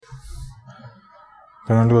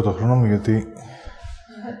Κάνω λίγο το χρόνο μου γιατί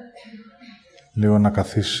λίγο να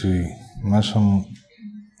καθίσει μέσα μου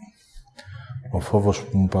ο φόβος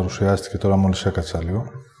που μου παρουσιάστηκε τώρα μόλις έκατσα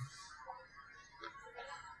λίγο.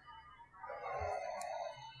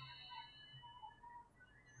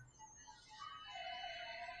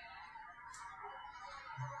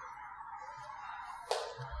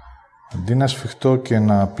 Αντί να σφιχτώ και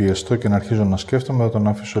να πιεστώ και να αρχίζω να σκέφτομαι, θα τον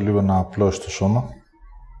αφήσω λίγο να απλώσει το σώμα.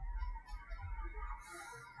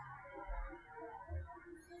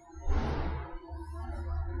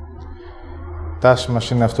 Η τάση μας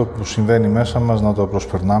είναι αυτό που συμβαίνει μέσα μας, να το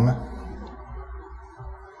προσπερνάμε.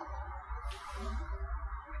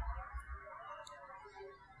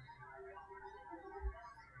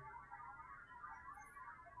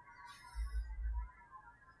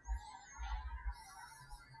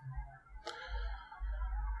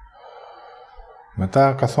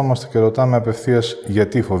 Μετά καθόμαστε και ρωτάμε απευθείας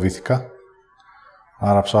γιατί φοβήθηκα.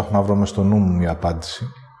 Άρα ψάχνω να βρω μες στο νου μου μια απάντηση.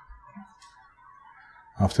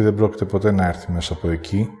 Αυτή δεν πρόκειται ποτέ να έρθει μέσα από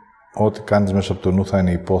εκεί. Ό,τι κάνεις μέσα από το νου θα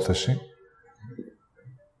είναι υπόθεση.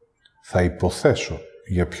 Θα υποθέσω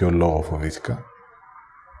για ποιο λόγο φοβήθηκα.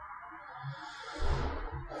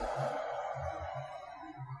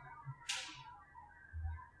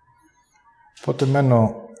 Οπότε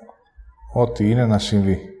μένω ό,τι είναι να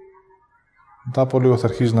συμβεί. Μετά από λίγο θα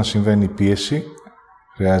αρχίσει να συμβαίνει η πίεση.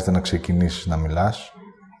 Χρειάζεται να ξεκινήσεις να μιλάς.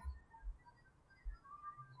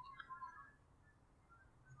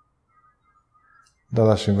 Μετά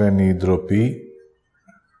θα συμβαίνει η ντροπή.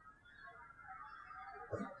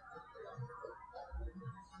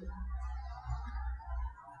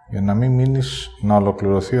 Για να μην μείνεις να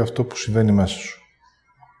ολοκληρωθεί αυτό που συμβαίνει μέσα σου.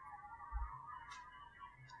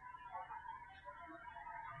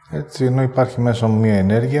 Έτσι, ενώ υπάρχει μέσα μου μία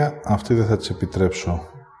ενέργεια, αυτή δεν θα της επιτρέψω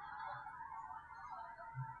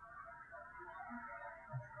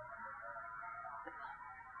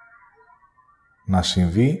να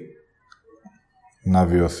συμβεί, να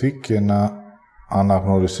βιωθεί και να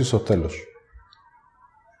αναγνωριστεί στο τέλος.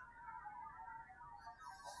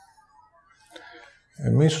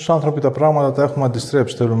 Εμείς ως άνθρωποι τα πράγματα τα έχουμε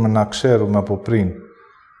αντιστρέψει. Θέλουμε να ξέρουμε από πριν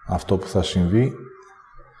αυτό που θα συμβεί,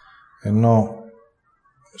 ενώ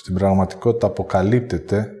στην πραγματικότητα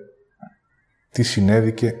αποκαλύπτεται τι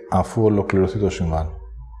συνέβηκε αφού ολοκληρωθεί το συμβάν.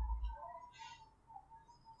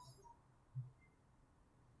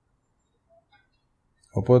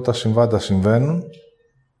 Οπότε τα συμβάντα συμβαίνουν.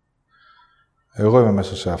 Εγώ είμαι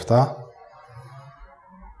μέσα σε αυτά.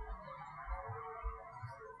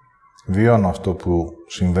 Βιώνω αυτό που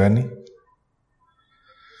συμβαίνει.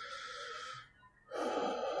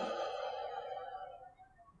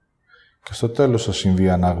 Και στο τέλος θα συμβεί η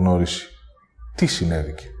αναγνώριση. Τι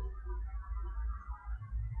συνέβηκε.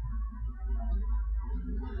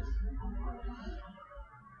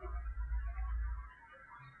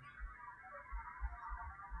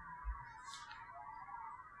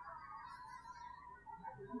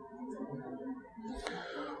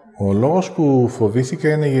 Ο λόγος που φοβήθηκα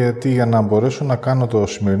είναι γιατί για να μπορέσω να κάνω το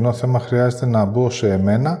σημερινό θέμα χρειάζεται να μπω σε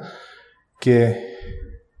εμένα και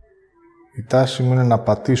η τάση μου είναι να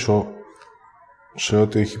πατήσω σε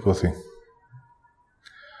ό,τι έχει υποθεί.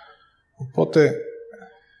 Οπότε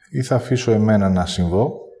ή θα αφήσω εμένα να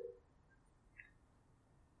συμβώ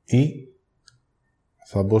ή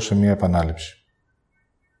θα μπω σε μία επανάληψη.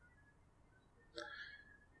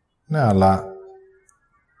 Ναι, αλλά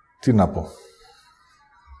τι να πω.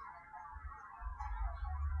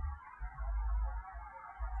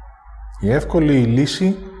 Η εύκολη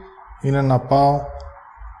λύση είναι να πάω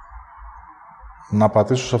να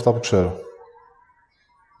πατήσω σε αυτά που ξέρω.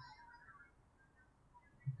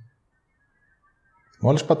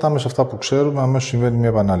 Μόλις πατάμε σε αυτά που ξέρουμε, αμέσως συμβαίνει μια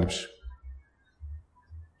επανάληψη.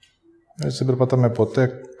 Έτσι δεν περπατάμε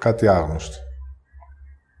ποτέ κάτι άγνωστο.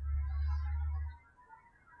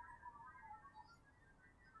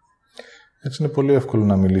 Έτσι είναι πολύ εύκολο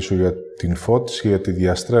να μιλήσω για την φώτιση, για τη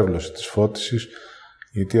διαστρέβλωση της φώτισης,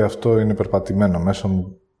 γιατί αυτό είναι περπατημένο μέσα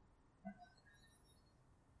μου.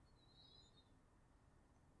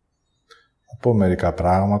 Θα πω μερικά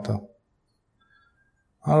πράγματα.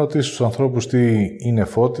 Αν ρωτήσεις τους ανθρώπους τι είναι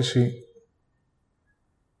φώτιση,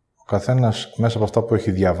 ο καθένας μέσα από αυτά που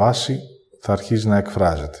έχει διαβάσει θα αρχίζει να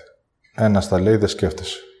εκφράζεται. Ένας τα λέει, δεν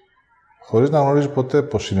σκέφτεσαι. Χωρίς να γνωρίζει ποτέ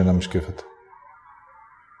πώς είναι να μην σκέφτεται.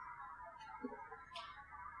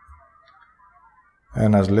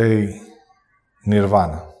 Ένας λέει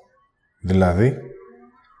νιρβάνα. Δηλαδή,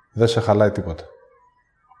 δεν σε χαλάει τίποτα.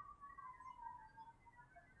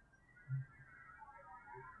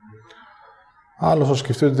 Άλλος θα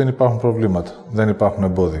σκεφτεί ότι δεν υπάρχουν προβλήματα, δεν υπάρχουν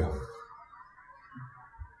εμπόδια.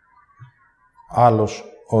 άλλος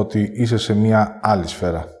ότι είσαι σε μία άλλη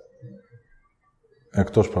σφαίρα,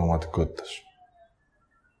 εκτός πραγματικότητας.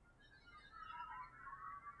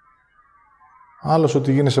 Άλλος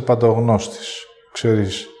ότι γίνεσαι παντογνώστης,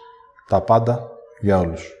 ξέρεις τα πάντα για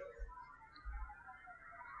όλους.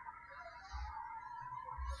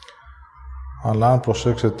 Αλλά αν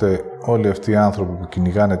προσέξετε όλοι αυτοί οι άνθρωποι που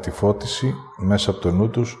κυνηγάνε τη φώτιση μέσα από το νου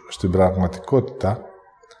τους, στην πραγματικότητα,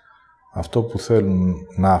 αυτό που θέλουν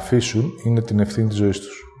να αφήσουν είναι την ευθύνη της ζωής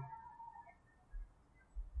τους.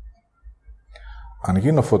 Αν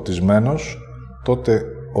γίνω φωτισμένος, τότε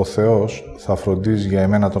ο Θεός θα φροντίζει για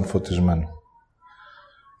εμένα τον φωτισμένο.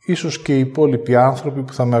 Ίσως και οι υπόλοιποι άνθρωποι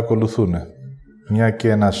που θα με ακολουθούν. Μια και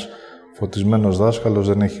ένας φωτισμένος δάσκαλος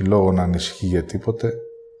δεν έχει λόγο να ανησυχεί για τίποτε.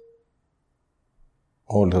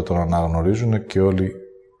 Όλοι θα τον αναγνωρίζουν και όλοι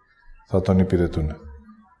θα τον υπηρετούν.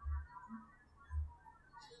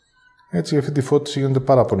 Έτσι, για αυτή τη φώτιση γίνεται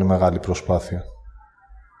πάρα πολύ μεγάλη προσπάθεια.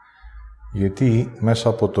 Γιατί μέσα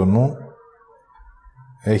από το νου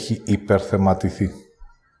έχει υπερθεματιθεί.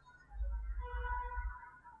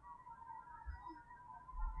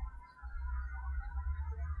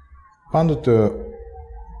 Πάντοτε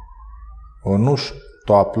ο νους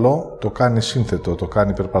το απλό το κάνει σύνθετο, το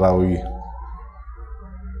κάνει υπερπαραγωγή.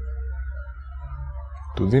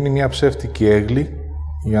 Του δίνει μια ψεύτικη έγκλη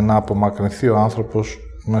για να απομακρυνθεί ο άνθρωπος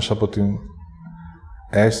μέσα από την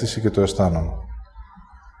αίσθηση και το αισθάνομαι.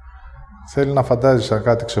 Θέλει να φαντάζει σαν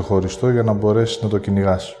κάτι ξεχωριστό για να μπορέσει να το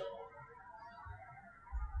κυνηγάς.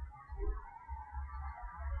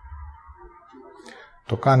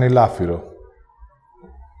 Το κάνει λάφυρο.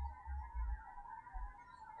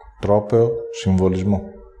 Τρόπαιο συμβολισμό.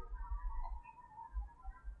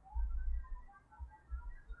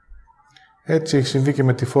 Έτσι έχει συμβεί και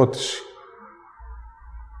με τη φώτιση.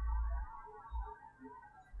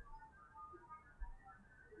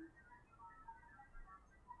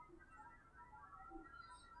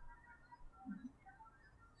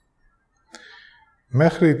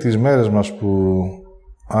 Μέχρι τις μέρες μας που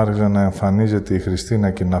άρχισε να εμφανίζεται η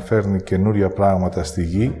Χριστίνα και να φέρνει καινούρια πράγματα στη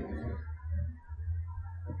γη,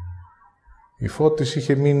 η φώτιση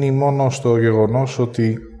είχε μείνει μόνο στο γεγονός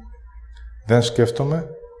ότι δεν σκέφτομαι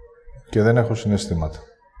και δεν έχω συναισθήματα.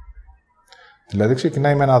 Δηλαδή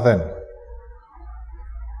ξεκινάει με ένα δεν.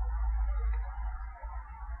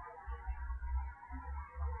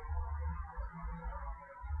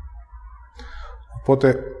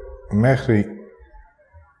 Οπότε μέχρι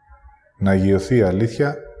να αγιωθεί η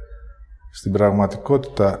αλήθεια, στην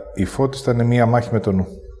πραγματικότητα η φώτιση ήταν μία μάχη με το νου.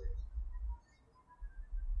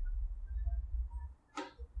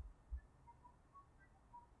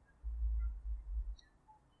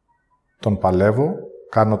 Τον παλεύω,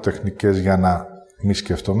 κάνω τεχνικές για να μη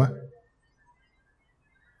σκέφτομαι.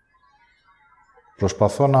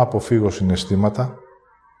 Προσπαθώ να αποφύγω συναισθήματα.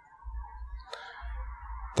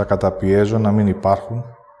 Τα καταπιέζω να μην υπάρχουν.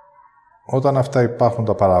 Όταν αυτά υπάρχουν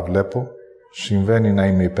τα παραβλέπω. Συμβαίνει να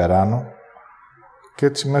είμαι υπεράνω. Και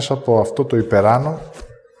έτσι μέσα από αυτό το υπεράνω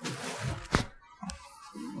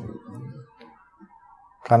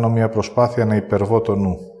κάνω μια προσπάθεια να υπερβώ το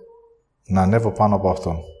νου. Να ανέβω πάνω από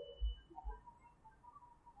αυτόν.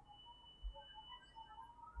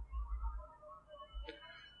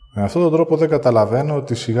 Με αυτόν τον τρόπο δεν καταλαβαίνω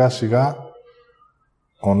ότι σιγά σιγά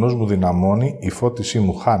ο νους μου δυναμώνει, η φώτισή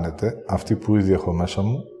μου χάνεται, αυτή που ήδη έχω μέσα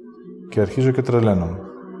μου, και αρχίζω και τρελαίνομαι.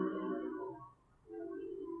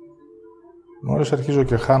 Μόλις αρχίζω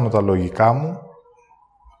και χάνω τα λογικά μου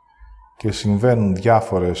και συμβαίνουν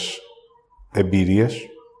διάφορες εμπειρίες.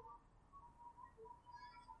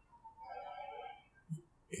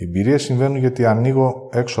 Οι εμπειρίες συμβαίνουν γιατί ανοίγω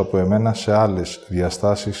έξω από εμένα σε άλλες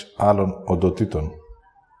διαστάσεις άλλων οντοτήτων.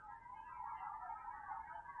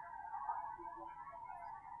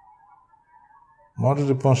 Μόλις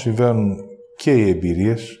λοιπόν συμβαίνουν και οι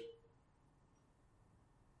εμπειρίες,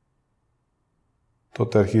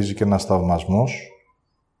 τότε αρχίζει και ένας θαυμασμός.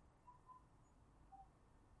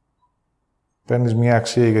 Παίρνεις μια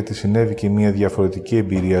αξία γιατί συνέβη και μια διαφορετική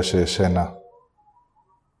εμπειρία σε εσένα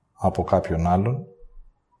από κάποιον άλλον.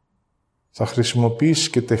 Θα χρησιμοποιήσεις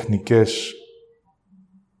και τεχνικές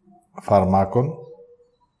φαρμάκων,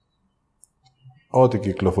 ό,τι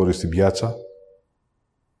κυκλοφορεί στην πιάτσα,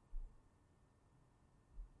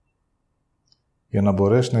 για να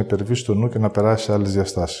μπορέσει να υπερβείς το νου και να περάσει σε άλλες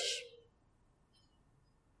διαστάσεις.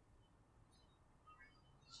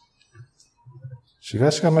 Σιγά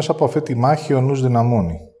σιγά μέσα από αυτή τη μάχη ο νους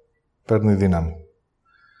δυναμώνει, παίρνει δύναμη.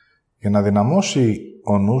 Για να δυναμώσει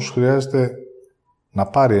ο νους χρειάζεται να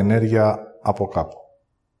πάρει ενέργεια από κάπου.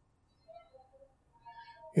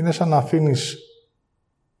 Είναι σαν να αφήνεις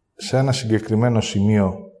σε ένα συγκεκριμένο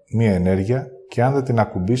σημείο μία ενέργεια και αν δεν την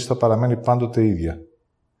ακουμπήσει θα παραμένει πάντοτε ίδια.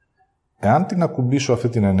 Εάν την ακουμπήσω αυτή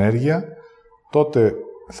την ενέργεια, τότε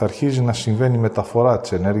θα αρχίζει να συμβαίνει μεταφορά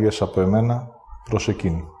της ενέργειας από εμένα προς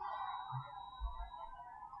εκείνη.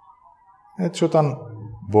 Έτσι, όταν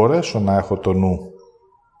μπορέσω να έχω το νου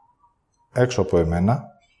έξω από εμένα,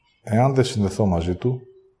 εάν δεν συνδεθώ μαζί του,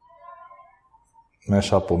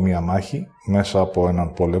 μέσα από μία μάχη, μέσα από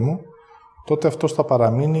έναν πόλεμο, τότε αυτός θα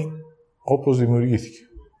παραμείνει όπως δημιουργήθηκε.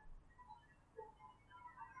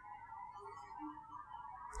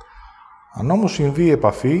 Αν όμως συμβεί η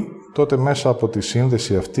επαφή, τότε μέσα από τη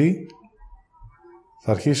σύνδεση αυτή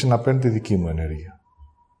θα αρχίσει να παίρνει τη δική μου ενέργεια.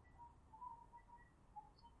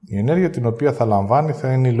 Η ενέργεια την οποία θα λαμβάνει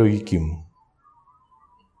θα είναι η λογική μου.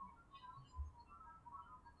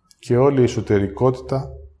 Και όλη η εσωτερικότητα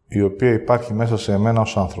η οποία υπάρχει μέσα σε εμένα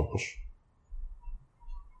ως άνθρωπος.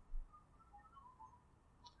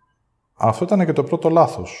 Αυτό ήταν και το πρώτο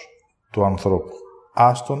λάθος του ανθρώπου.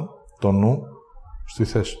 Άστον το νου στη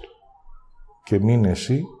θέση του και μείνε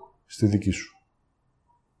εσύ στη δική σου.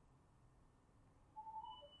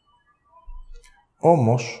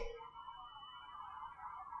 Όμως,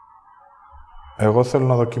 εγώ θέλω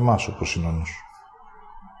να δοκιμάσω πώς είναι ο νους.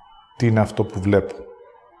 Τι είναι αυτό που βλέπω.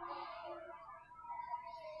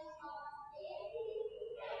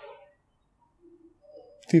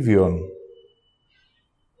 Τι βιώνω.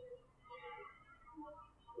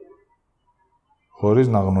 Χωρίς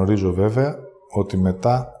να γνωρίζω βέβαια ότι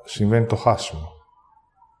μετά συμβαίνει το χάσιμο.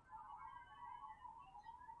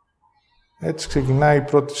 Έτσι ξεκινάει η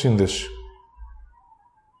πρώτη σύνδεση.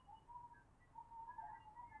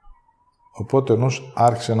 Οπότε ο νους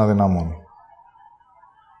άρχισε να δυναμώνει.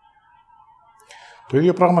 Το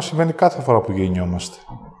ίδιο πράγμα συμβαίνει κάθε φορά που γεννιόμαστε.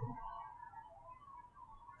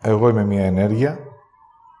 Εγώ είμαι μια ενέργεια,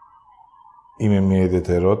 είμαι μια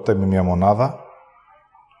ιδιαιτερότητα, είμαι μια μονάδα.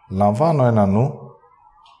 Λαμβάνω ένα νου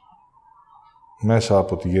μέσα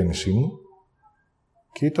από τη γέννησή μου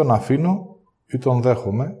και ή τον αφήνω ή τον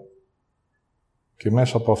δέχομαι και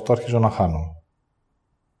μέσα από αυτό αρχίζω να χάνομαι.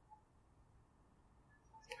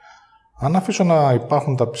 Αν αφήσω να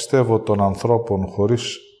υπάρχουν τα πιστεύω των ανθρώπων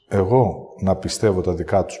χωρίς εγώ να πιστεύω τα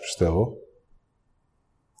δικά τους πιστεύω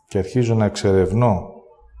και αρχίζω να εξερευνώ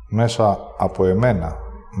μέσα από εμένα,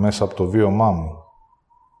 μέσα από το βίωμά μου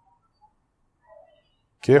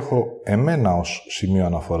και έχω εμένα ως σημείο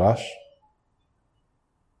αναφοράς,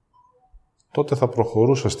 τότε θα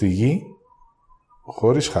προχωρούσα στη γη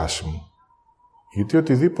χωρίς χάσιμο. Γιατί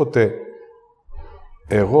οτιδήποτε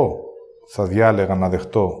εγώ θα διάλεγα να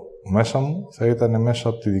δεχτώ μέσα μου, θα ήταν μέσα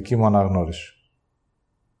από τη δική μου αναγνώριση.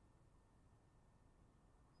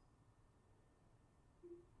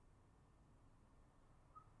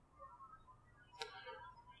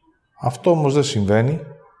 Αυτό όμως δεν συμβαίνει.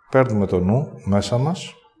 Παίρνουμε το νου μέσα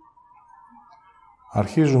μας,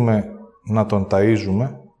 αρχίζουμε να τον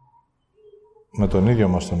ταΐζουμε με τον ίδιο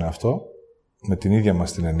μας τον εαυτό, με την ίδια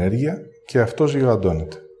μας την ενέργεια και αυτός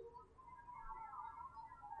γιγαντώνεται.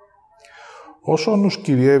 Όσο ο νους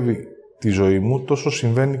κυριεύει τη ζωή μου, τόσο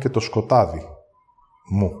συμβαίνει και το σκοτάδι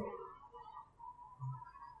μου.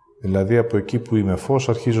 Δηλαδή από εκεί που είμαι φως,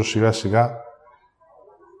 αρχίζω σιγά σιγά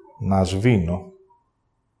να σβήνω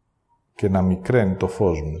και να μικραίνει το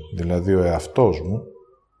φως μου. Δηλαδή ο εαυτός μου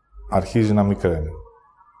αρχίζει να μικραίνει.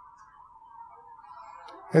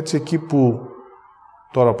 Έτσι εκεί που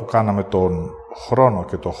τώρα που κάναμε τον χρόνο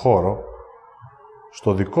και το χώρο,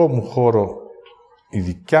 στο δικό μου χώρο η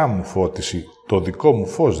δικιά μου φώτιση, το δικό μου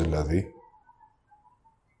φως δηλαδή,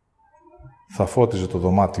 θα φώτιζε το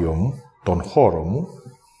δωμάτιό μου, τον χώρο μου,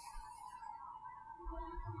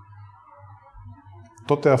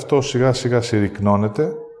 τότε αυτό σιγά σιγά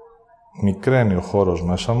συρρυκνώνεται, μικραίνει ο χώρος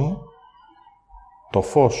μέσα μου, το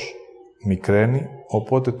φως μικραίνει,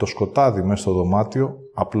 οπότε το σκοτάδι μέσα στο δωμάτιο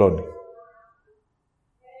απλώνει.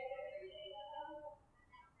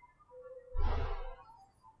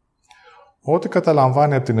 Ό,τι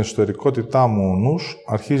καταλαμβάνει από την εσωτερικότητά μου ο νους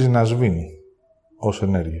αρχίζει να σβήνει ως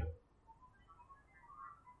ενέργεια.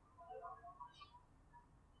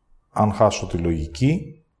 Αν χάσω τη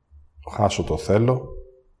λογική, χάσω το θέλω,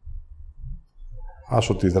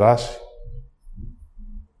 χάσω τη δράση,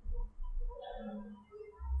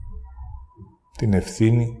 την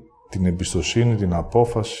ευθύνη, την εμπιστοσύνη, την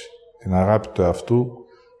απόφαση, την αγάπη του εαυτού,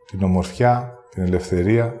 την ομορφιά, την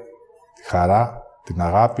ελευθερία, τη χαρά, την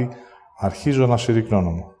αγάπη, αρχίζω να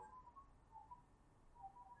συρρυκνώνομαι.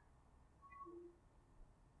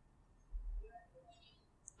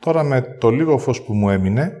 Τώρα με το λίγο φως που μου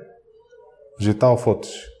έμεινε, ζητάω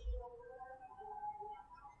φώτιση.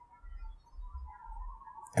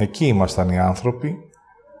 Εκεί ήμασταν οι άνθρωποι,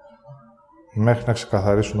 μέχρι να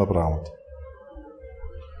ξεκαθαρίσουν τα πράγματα.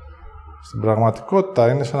 Στην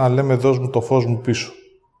πραγματικότητα είναι σαν να λέμε «δώσ' μου το φως μου πίσω».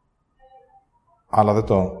 Αλλά δεν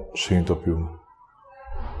το συνειδητοποιούμε.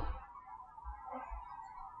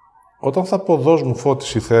 Όταν θα πω «δώσ' μου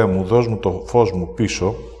φώτιση, Θεέ μου, δώσ' μου το φως μου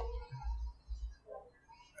πίσω»,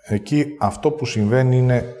 εκεί αυτό που συμβαίνει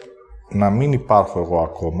είναι να μην υπάρχω εγώ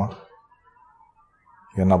ακόμα,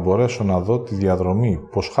 για να μπορέσω να δω τη διαδρομή,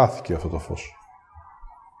 πώς χάθηκε αυτό το φως.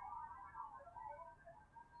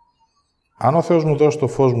 Αν ο Θεός μου δώσει το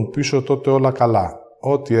φως μου πίσω, τότε όλα καλά.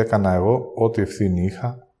 Ό,τι έκανα εγώ, ό,τι ευθύνη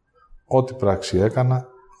είχα, ό,τι πράξη έκανα,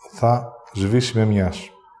 θα σβήσει με μιας.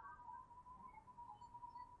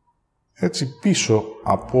 Έτσι πίσω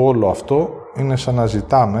από όλο αυτό είναι σαν να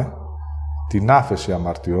ζητάμε την άφεση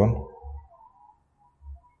αμαρτιών,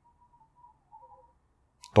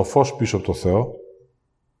 το φως πίσω από το Θεό,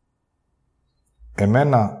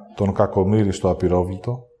 εμένα τον κακομοίρη στο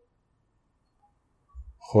απειρόβλητο,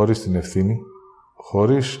 χωρίς την ευθύνη,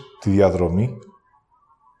 χωρίς τη διαδρομή,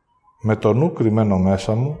 με το νου κρυμμένο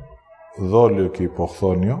μέσα μου, δόλιο και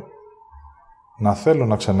υποχθόνιο, να θέλω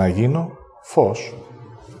να ξαναγίνω φως,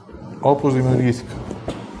 όπως δημιουργήθηκα.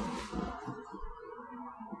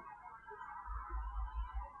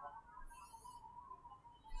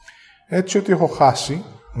 Έτσι ότι έχω χάσει,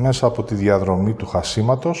 μέσα από τη διαδρομή του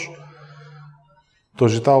χασίματος, το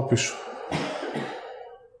ζητάω πίσω.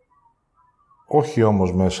 Όχι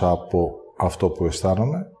όμως μέσα από αυτό που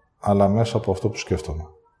αισθάνομαι, αλλά μέσα από αυτό που σκέφτομαι.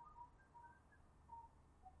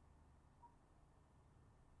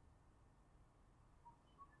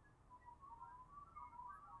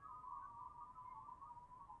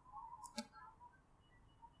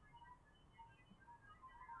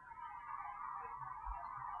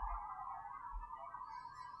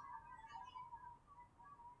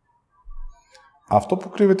 Αυτό που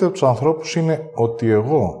κρύβεται από τους ανθρώπους είναι ότι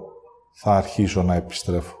εγώ θα αρχίσω να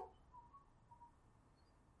επιστρέφω.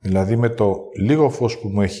 Δηλαδή με το λίγο φως που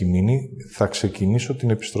μου έχει μείνει θα ξεκινήσω την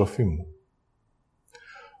επιστροφή μου.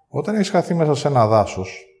 Όταν έχεις χαθεί μέσα σε ένα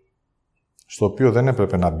δάσος, στο οποίο δεν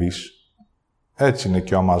έπρεπε να μπεις, έτσι είναι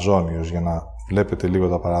και ο Αμαζόνιος για να βλέπετε λίγο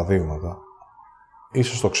τα παραδείγματα,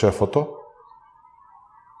 είσαι στο ξέφωτο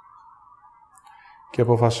και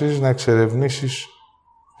αποφασίζεις να εξερευνήσεις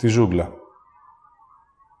τη ζούγκλα.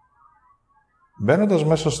 Μπαίνοντας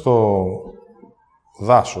μέσα στο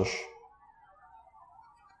δάσος,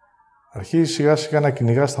 αρχίζεις σιγά σιγά να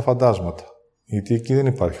κυνηγάς τα φαντάσματα. Γιατί εκεί δεν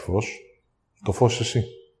υπάρχει φως, το φως εσύ.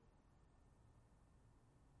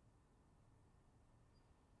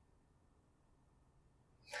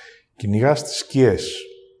 Κυνηγάς τις σκιές.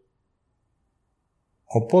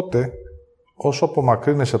 Οπότε, όσο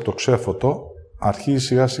απομακρύνεσαι από το ξέφωτο, αρχίζεις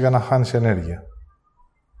σιγά σιγά να χάνεις ενέργεια.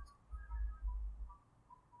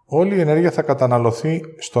 Όλη η ενέργεια θα καταναλωθεί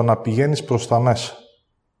στο να πηγαίνεις προς τα μέσα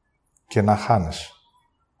και να χάνεσαι.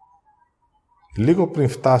 Λίγο πριν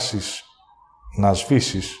φτάσεις να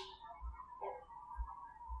σβήσεις,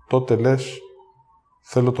 τότε λες,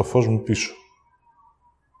 θέλω το φως μου πίσω.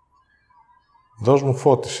 Δώσ' μου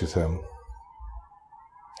φώτιση, Θεέ μου.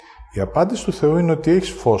 Η απάντηση του Θεού είναι ότι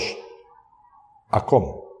έχεις φως.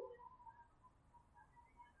 Ακόμα.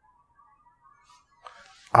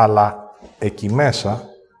 Αλλά εκεί μέσα,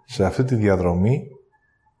 σε αυτή τη διαδρομή,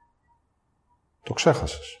 το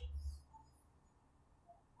ξέχασες.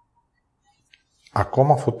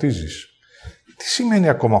 Ακόμα φωτίζεις. Τι σημαίνει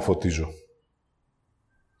ακόμα φωτίζω?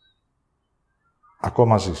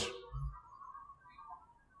 Ακόμα ζεις.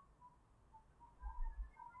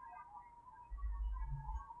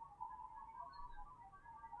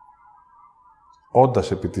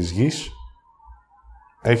 Όντας επί της γης,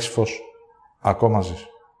 έχεις φως. Ακόμα ζεις.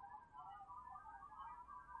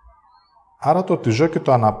 Άρα το ότι ζω και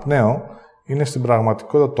το αναπνέω είναι στην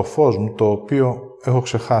πραγματικότητα το φως μου, το οποίο έχω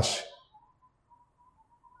ξεχάσει.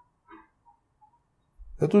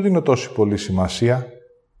 Δεν του δίνω τόση πολύ σημασία,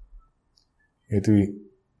 γιατί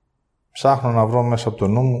ψάχνω να βρω μέσα από το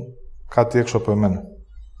νου μου κάτι έξω από εμένα.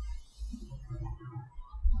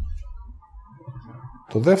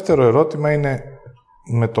 Το δεύτερο ερώτημα είναι,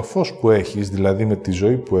 με το φως που έχεις, δηλαδή με τη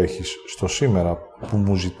ζωή που έχεις στο σήμερα, που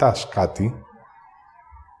μου ζητάς κάτι,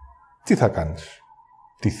 τι θα κάνεις?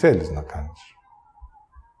 Τι θέλεις να κάνεις?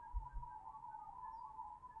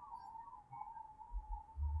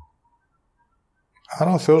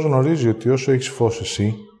 Άρα ο Θεός γνωρίζει ότι όσο έχεις φως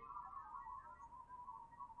εσύ,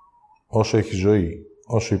 όσο έχεις ζωή,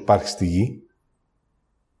 όσο υπάρχει στη γη,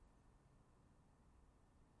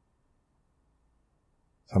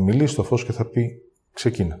 θα μιλήσει στο φως και θα πει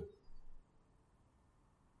 «Ξεκίνα».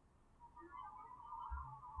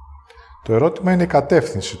 Το ερώτημα είναι η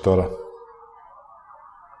κατεύθυνση τώρα.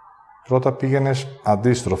 Πρώτα πήγαινες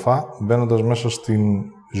αντίστροφα, μπαίνοντας μέσα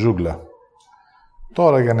στην ζούγκλα.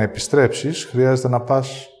 Τώρα για να επιστρέψεις χρειάζεται να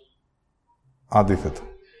πας αντίθετα.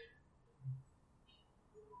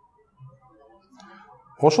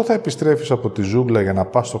 Όσο θα επιστρέφεις από τη ζούγκλα για να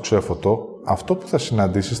πας στο ξέφωτο, αυτό που θα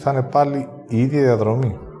συναντήσεις θα είναι πάλι η ίδια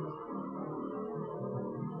διαδρομή.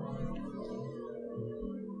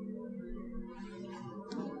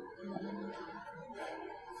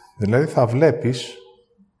 Δηλαδή θα βλέπεις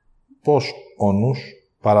πώς ο νους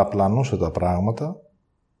παραπλανούσε τα πράγματα,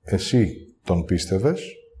 εσύ τον πίστευες,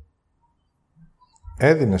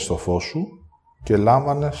 έδινες το φως σου και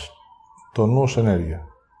λάμβανες το νου ως ενέργεια.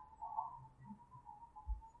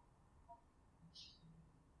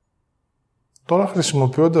 Τώρα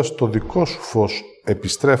χρησιμοποιώντας το δικό σου φως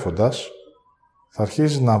επιστρέφοντας, θα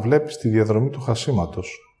αρχίσεις να βλέπεις τη διαδρομή του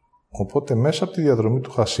χασίματος. Οπότε μέσα από τη διαδρομή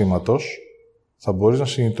του χασίματος θα μπορείς να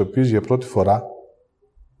συνειδητοποιείς για πρώτη φορά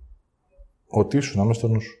ότι ήσουν μες στο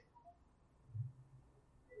νου σου.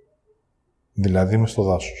 Δηλαδή μες στο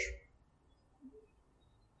δάσος.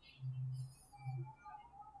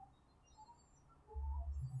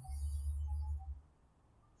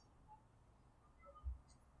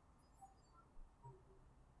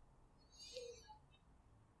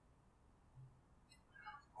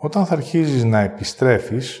 Όταν θα αρχίζεις να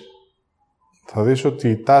επιστρέφεις, θα δεις ότι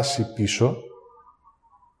η τάση πίσω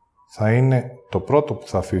θα είναι το πρώτο που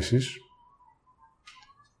θα αφήσεις.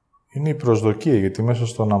 Είναι η προσδοκία, γιατί μέσα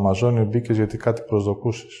στον Αμαζόνιο μπήκες γιατί κάτι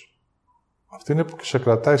προσδοκούσες. Αυτή είναι που σε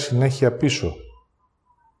κρατάει συνέχεια πίσω.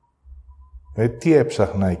 Τι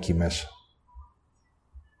έψαχνα εκεί μέσα.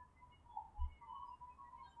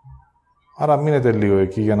 Άρα μείνετε λίγο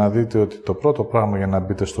εκεί για να δείτε ότι το πρώτο πράγμα για να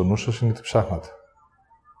μπείτε στο νου σας είναι τι ψάχνατε.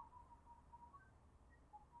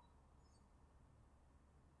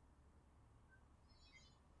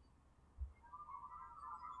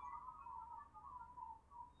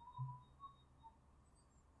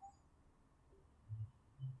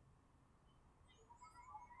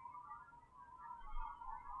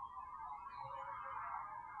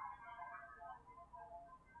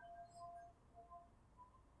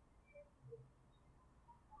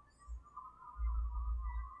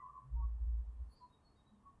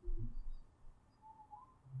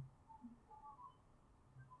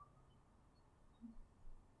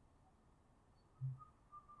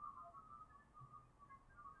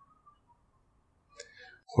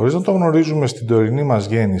 Χωρίς να το γνωρίζουμε στην τωρινή μας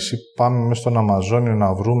γέννηση, πάμε μέσα στον Αμαζόνιο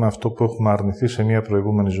να βρούμε αυτό που έχουμε αρνηθεί σε μια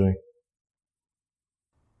προηγούμενη ζωή.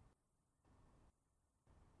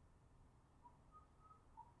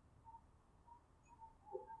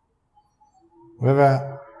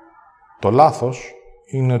 Βέβαια, το λάθος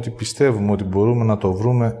είναι ότι πιστεύουμε ότι μπορούμε να το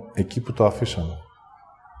βρούμε εκεί που το αφήσαμε.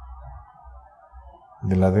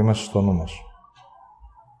 Δηλαδή μέσα στο νου μας.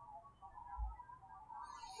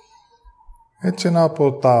 Έτσι, ένα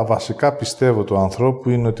από τα βασικά πιστεύω του ανθρώπου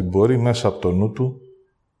είναι ότι μπορεί μέσα από το νου του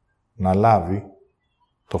να λάβει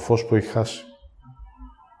το φως που έχει χάσει.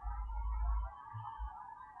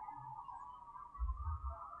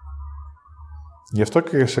 Γι' αυτό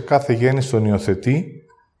και σε κάθε γέννηση τον υιοθετεί,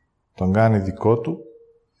 τον κάνει δικό του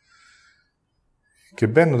και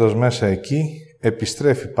μπαίνοντας μέσα εκεί,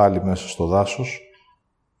 επιστρέφει πάλι μέσα στο δάσος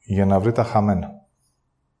για να βρει τα χαμένα.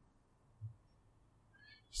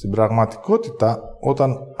 Στην πραγματικότητα,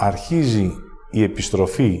 όταν αρχίζει η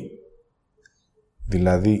επιστροφή,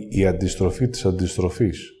 δηλαδή η αντιστροφή της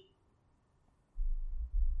αντιστροφής,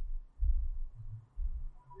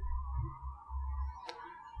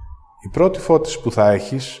 η πρώτη φώτιση που θα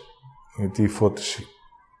έχεις, γιατί η φώτιση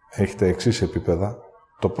έχει τα εξής επίπεδα,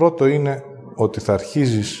 το πρώτο είναι ότι θα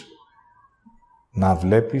αρχίζεις να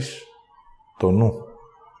βλέπεις το νου.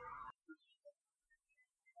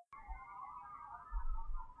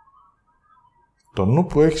 Το νου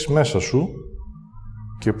που έχεις μέσα σου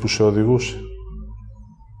και που σε οδηγούσε.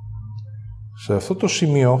 Σε αυτό το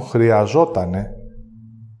σημείο χρειαζότανε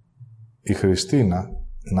η Χριστίνα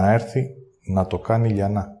να έρθει να το κάνει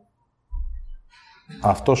λιανά.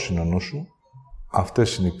 Αυτός είναι ο νου σου,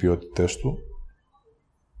 αυτές είναι οι ποιότητές του,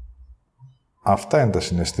 αυτά είναι τα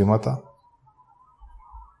συναισθήματα,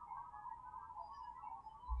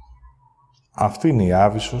 αυτή είναι η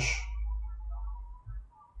άβυσσος,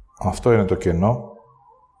 αυτό είναι το κενό,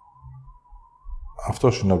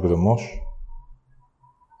 αυτός είναι ο γκρεμός,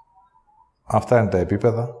 αυτά είναι τα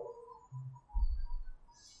επίπεδα.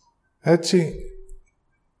 Έτσι,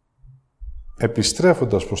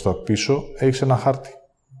 επιστρέφοντας προς τα πίσω, έχεις ένα χάρτη.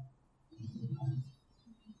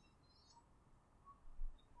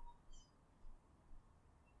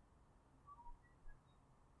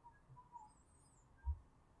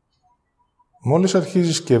 Μόλις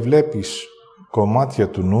αρχίζεις και βλέπεις κομμάτια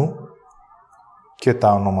του νου και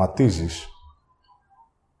τα ονοματίζεις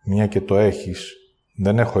μια και το έχεις,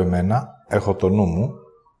 δεν έχω εμένα, έχω το νου μου,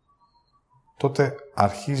 τότε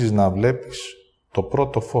αρχίζεις να βλέπεις το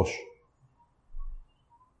πρώτο φως.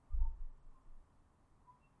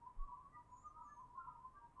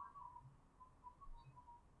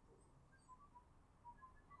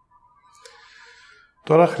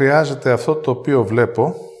 Τώρα χρειάζεται αυτό το οποίο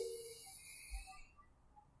βλέπω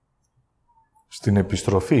στην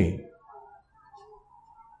επιστροφή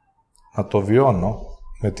να το βιώνω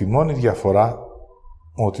με τη μόνη διαφορά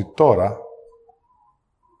ότι τώρα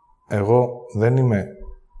εγώ δεν είμαι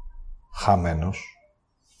χαμένος.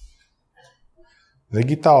 Δεν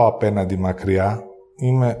κοιτάω απέναντι μακριά,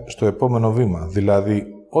 είμαι στο επόμενο βήμα. Δηλαδή,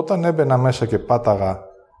 όταν έμπαινα μέσα και πάταγα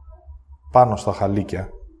πάνω στα χαλίκια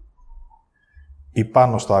ή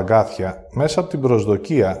πάνω στα αγκάθια, μέσα από την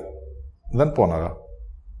προσδοκία δεν πόναγα.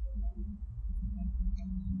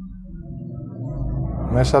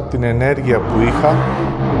 Μέσα από την ενέργεια που είχα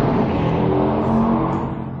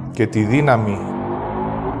και τη δύναμη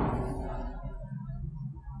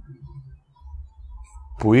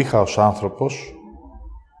που είχα ως άνθρωπος,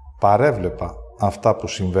 παρέβλεπα αυτά που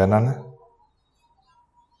συμβαίνανε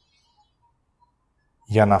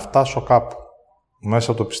για να φτάσω κάπου,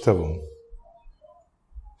 μέσα από το πιστεύω μου.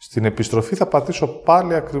 Στην επιστροφή θα πατήσω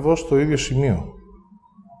πάλι ακριβώς στο ίδιο σημείο.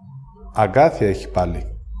 Αγκάθια έχει πάλι.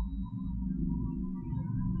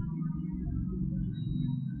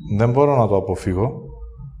 Δεν μπορώ να το αποφύγω.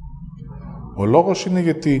 Ο λόγος είναι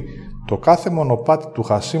γιατί το κάθε μονοπάτι του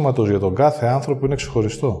χασίματος για τον κάθε άνθρωπο είναι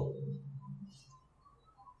ξεχωριστό.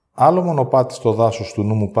 Άλλο μονοπάτι στο δάσος του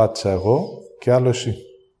νου μου πάτησα εγώ και άλλο εσύ.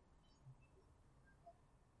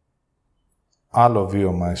 Άλλο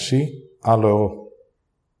βίωμα εσύ, άλλο εγώ.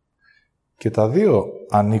 Και τα δύο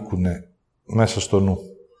ανήκουνε μέσα στο νου.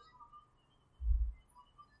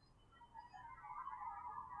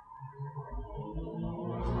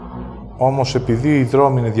 Όμως επειδή οι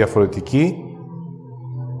δρόμοι είναι διαφορετικοί,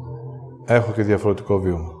 έχω και διαφορετικό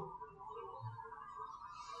βίωμα.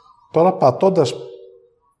 Τώρα πατώντας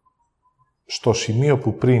στο σημείο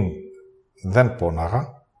που πριν δεν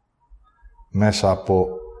πόναγα, μέσα από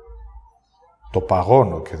το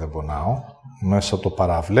παγώνω και δεν πονάω, μέσα από το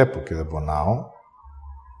παραβλέπω και δεν πονάω,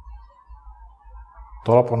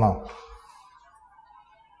 τώρα πονάω.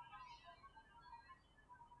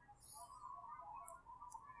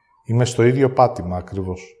 Είμαι στο ίδιο πάτημα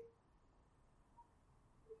ακριβώς.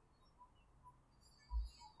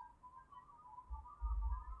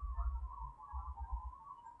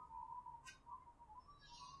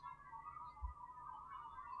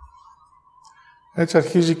 Έτσι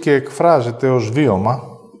αρχίζει και εκφράζεται ως βίωμα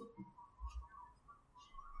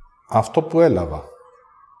αυτό που έλαβα.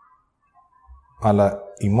 Αλλά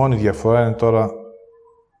η μόνη διαφορά είναι τώρα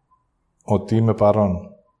ότι είμαι παρόν.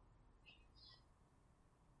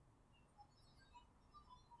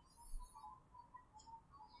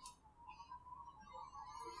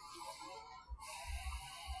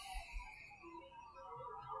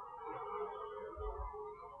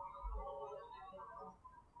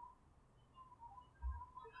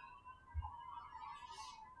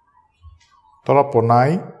 Τώρα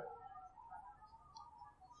πονάει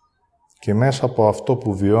και μέσα από αυτό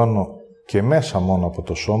που βιώνω και μέσα μόνο από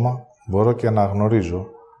το σώμα μπορώ και να γνωρίζω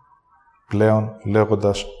πλέον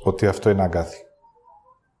λέγοντας ότι αυτό είναι αγκάθι.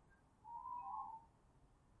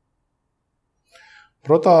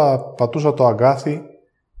 Πρώτα πατούσα το αγκάθι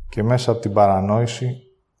και μέσα από την παρανόηση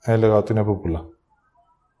έλεγα ότι είναι πούπουλα.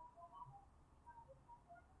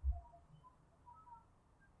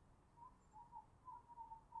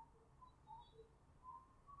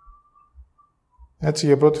 Έτσι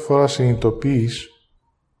για πρώτη φορά συνειδητοποιείς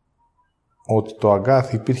ότι το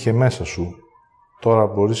αγκάθι υπήρχε μέσα σου. Τώρα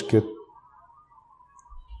μπορείς και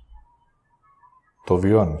το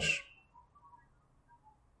βιώνεις.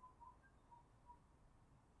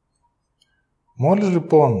 Μόλις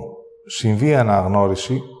λοιπόν συμβεί η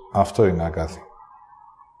αναγνώριση, αυτό είναι αγκάθι.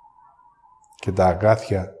 Και τα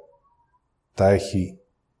αγκάθια τα έχει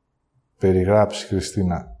περιγράψει η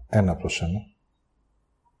Χριστίνα ένα προς ένα.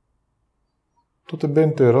 Τότε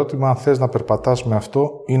μπαίνει το ερώτημα αν θες να περπατάς με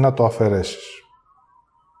αυτό ή να το αφαιρέσεις.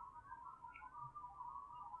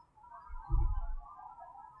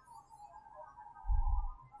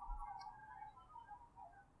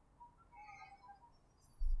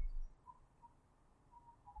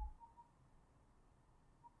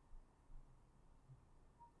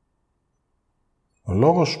 Ο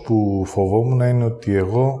λόγος που φοβόμουν είναι ότι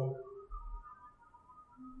εγώ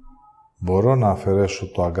μπορώ να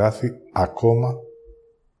αφαιρέσω το αγκάθι ακόμα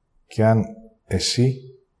και αν εσύ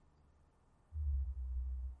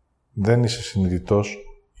δεν είσαι συνειδητός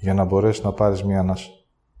για να μπορέσεις να πάρεις μία ανάσα.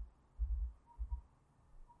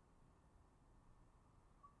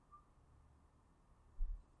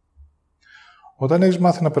 Όταν έχεις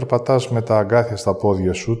μάθει να περπατάς με τα αγκάθια στα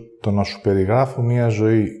πόδια σου, το να σου περιγράφω μία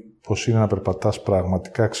ζωή πως είναι να περπατάς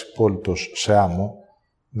πραγματικά ξυπόλυτος σε άμμο,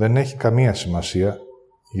 δεν έχει καμία σημασία,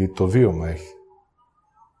 γιατί το βίωμα έχει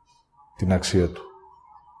την αξία του.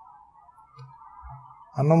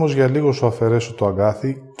 Αν όμως για λίγο σου αφαιρέσω το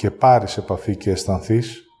αγκάθι και πάρεις επαφή και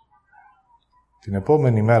αισθανθείς, την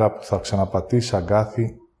επόμενη μέρα που θα ξαναπατήσεις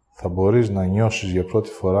αγκάθι, θα μπορείς να νιώσεις για πρώτη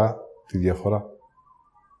φορά τη διαφορά.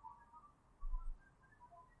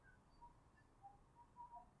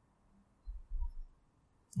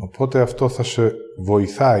 Οπότε αυτό θα σε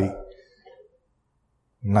βοηθάει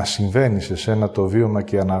να συμβαίνει σε σένα το βίωμα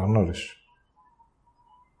και η αναγνώριση.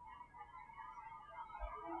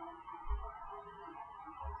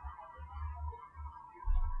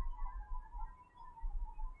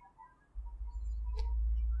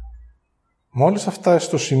 Μόλις θα φτάσεις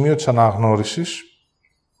στο σημείο της αναγνώρισης,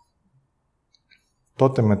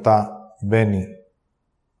 τότε μετά μπαίνει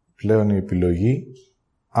πλέον η επιλογή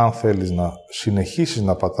αν θέλεις να συνεχίσεις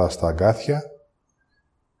να πατάς τα αγκάθια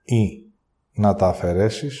ή να τα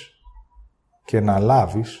αφαιρέσεις και να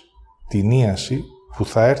λάβεις την ίαση που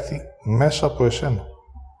θα έρθει μέσα από εσένα.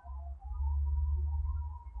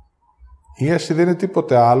 Η ίαση δεν είναι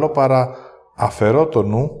τίποτε άλλο παρά αφαιρώ το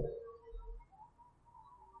νου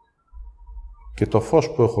και το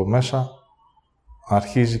φως που έχω μέσα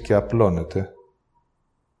αρχίζει και απλώνεται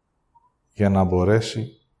για να μπορέσει,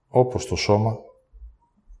 όπως το σώμα,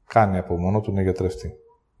 κάνει από μόνο του να γιατρευτεί.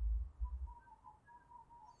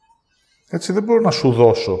 Έτσι δεν μπορώ να σου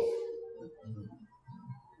δώσω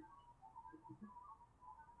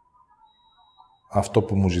αυτό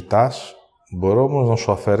που μου ζητάς, μπορώ όμως να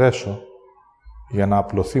σου αφαιρέσω για να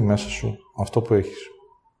απλωθεί μέσα σου αυτό που έχεις.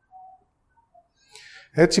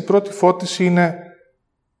 Έτσι η πρώτη φώτιση είναι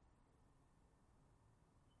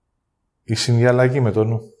η συνδιαλλαγή με το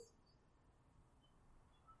νου.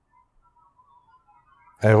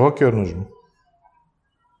 Εγώ και ο νους μου.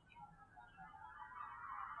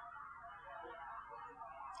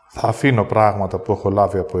 Θα αφήνω πράγματα που έχω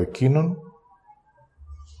λάβει από εκείνον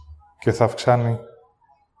και θα αυξάνει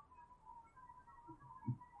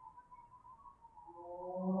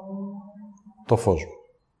το φως μου.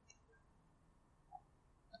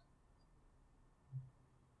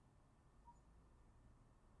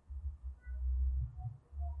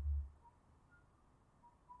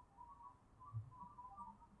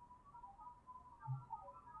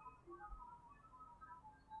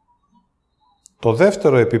 Το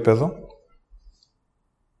δεύτερο επίπεδο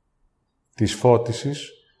της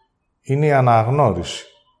φώτισης είναι η αναγνώριση.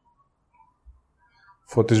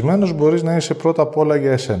 Φωτισμένος μπορείς να είσαι πρώτα απ' όλα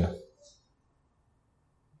για εσένα.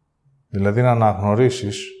 Δηλαδή να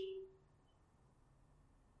αναγνωρίσεις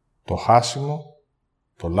το χάσιμο,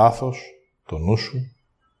 το λάθος, το νου σου,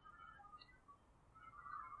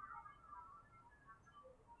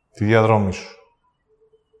 τη διαδρομή σου.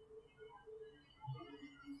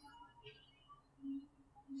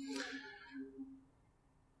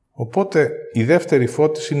 Οπότε, η δεύτερη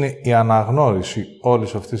φώτιση είναι η αναγνώριση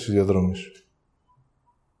όλης αυτής της διαδρομής.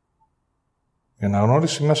 Η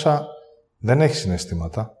αναγνώριση μέσα δεν έχει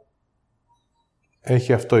συναισθήματα.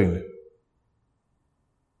 Έχει αυτό είναι.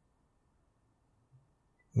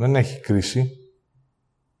 Δεν έχει κρίση.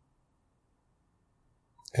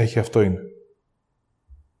 Έχει αυτό είναι.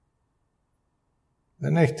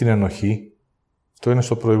 Δεν έχει την ενοχή. Αυτό είναι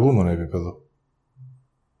στο προηγούμενο επίπεδο.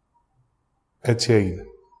 Έτσι έγινε.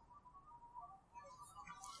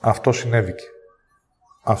 Αυτό συνέβηκε.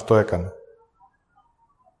 Αυτό έκανε.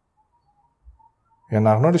 Η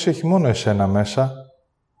αναγνώριση έχει μόνο εσένα μέσα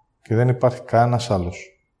και δεν υπάρχει κανένας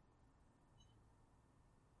άλλος.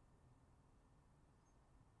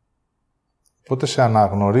 Οπότε σε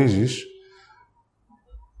αναγνωρίζεις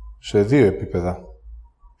σε δύο επίπεδα.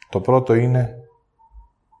 Το πρώτο είναι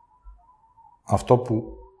αυτό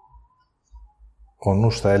που ο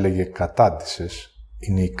νους θα έλεγε κατάντησες,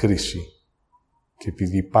 είναι η κρίση. Και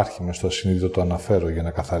επειδή υπάρχει μες στο ασυνείδητο το αναφέρω για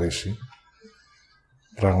να καθαρίσει,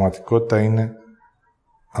 πραγματικότητα είναι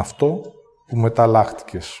αυτό που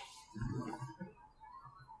μεταλλάχτηκες.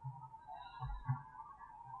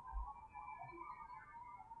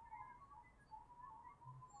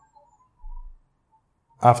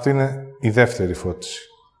 Αυτή είναι η δεύτερη φώτιση.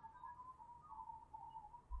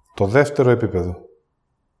 Το δεύτερο επίπεδο.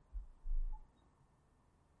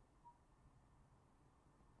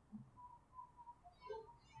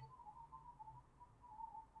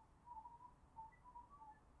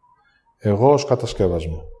 Εγώ ως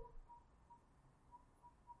κατασκεύασμα.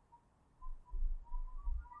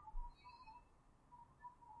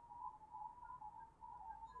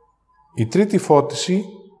 Η τρίτη φώτιση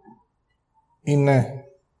είναι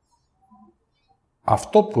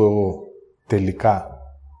αυτό που εγώ τελικά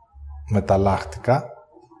μεταλλάχτηκα,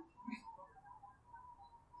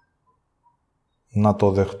 να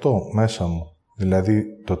το δεχτώ μέσα μου.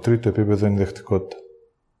 Δηλαδή, το τρίτο επίπεδο είναι η δεχτικότητα.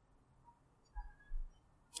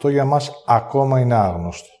 Αυτό για μας ακόμα είναι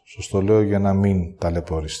άγνωστο. Σας το λέω για να μην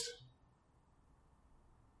ταλαιπωρήσετε.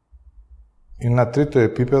 Είναι ένα τρίτο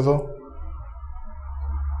επίπεδο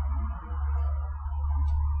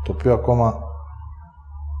το οποίο ακόμα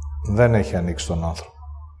δεν έχει ανοίξει τον άνθρωπο.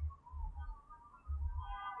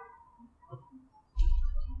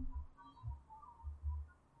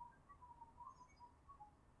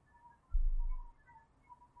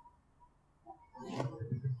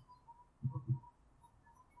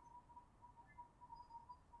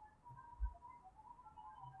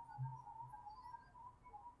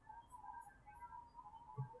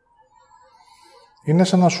 Είναι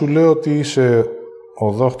σαν να σου λέω ότι είσαι ο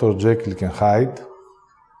Dr. Jekyll και Hyde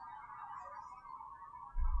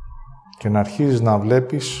και να αρχίζεις να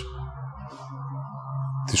βλέπεις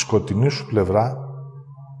τη σκοτεινή σου πλευρά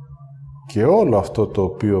και όλο αυτό το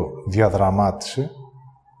οποίο διαδραμάτισε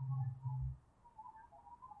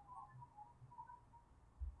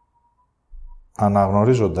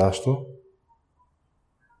αναγνωρίζοντάς το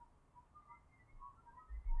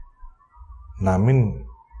να μην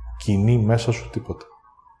κινεί μέσα σου τίποτα.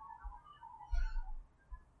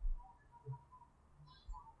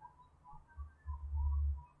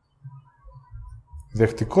 Η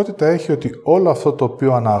δεχτικότητα έχει ότι όλο αυτό το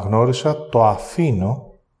οποίο αναγνώρισα το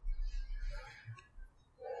αφήνω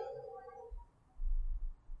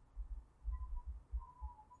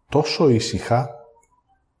τόσο ήσυχα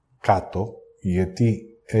κάτω, γιατί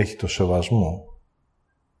έχει το σεβασμό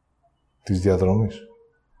της διαδρομής.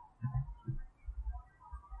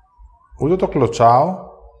 Ούτε το κλωτσάω,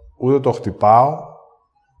 ούτε το χτυπάω,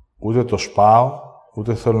 ούτε το σπάω,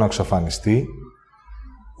 ούτε θέλω να εξαφανιστεί,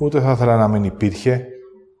 ούτε θα ήθελα να μην υπήρχε.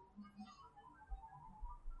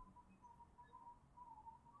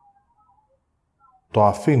 Το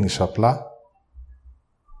αφήνεις απλά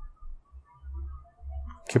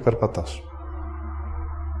και περπατάς.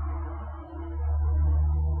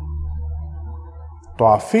 Το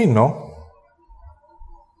αφήνω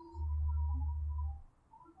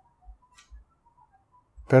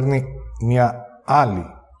παίρνει μια άλλη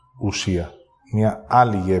ουσία, μια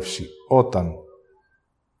άλλη γεύση όταν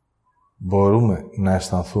μπορούμε να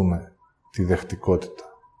αισθανθούμε τη δεχτικότητα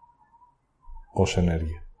ως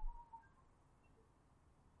ενέργεια.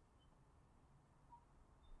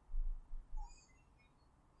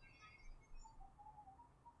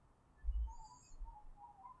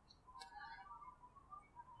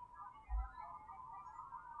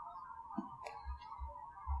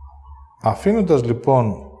 Αφήνοντας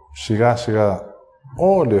λοιπόν σιγά σιγά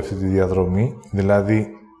όλη αυτή τη διαδρομή,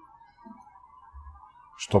 δηλαδή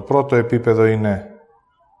στο πρώτο επίπεδο είναι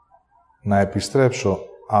να επιστρέψω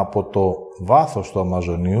από το βάθος του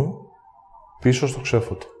Αμαζονίου πίσω στο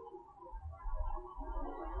ξέφωτο.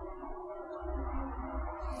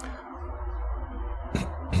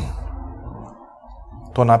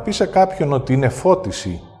 Το να πει σε κάποιον ότι είναι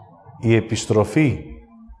φώτιση η επιστροφή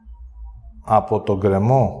από τον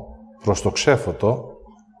γκρεμό προς το ξέφωτο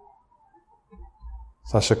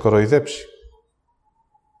θα σε κοροϊδέψει.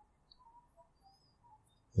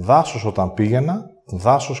 Δάσος όταν πήγαινα,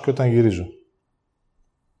 δάσος και όταν γυρίζω.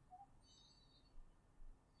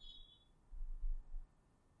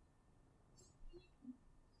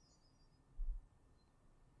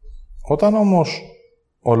 Όταν όμως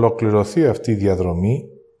ολοκληρωθεί αυτή η διαδρομή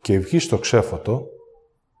και βγει στο ξέφωτο,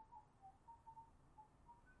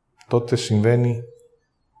 τότε συμβαίνει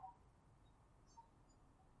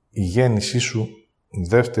η γέννησή σου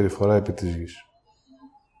δεύτερη φορά επί της γης.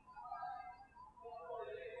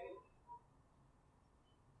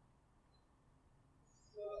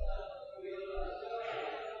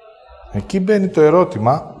 Εκεί μπαίνει το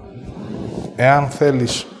ερώτημα, εάν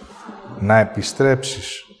θέλεις να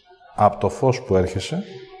επιστρέψεις από το φως που έρχεσαι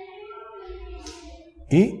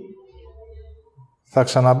ή θα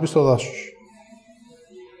ξαναμπείς στο δάσος.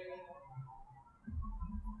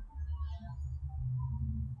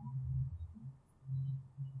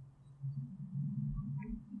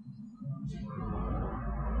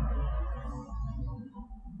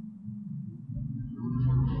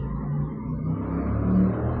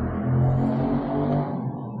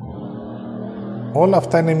 Όλα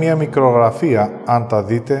αυτά είναι μία μικρογραφία, αν τα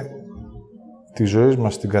δείτε, της ζωής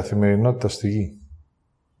μας στην καθημερινότητα στη γη.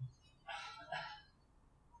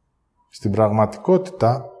 Στην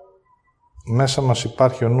πραγματικότητα, μέσα μας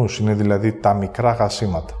υπάρχει ο νους, είναι δηλαδή τα μικρά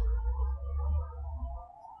χασίματα.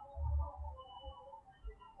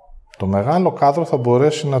 Το μεγάλο κάδρο θα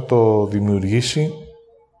μπορέσει να το δημιουργήσει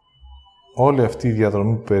όλη αυτή η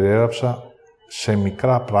διαδρομή που περιέγραψα σε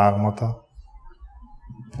μικρά πράγματα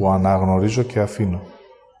που αναγνωρίζω και αφήνω.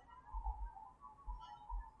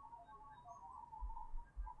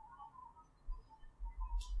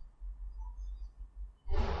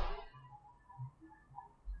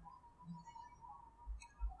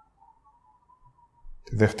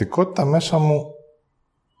 Τη δεχτικότητα μέσα μου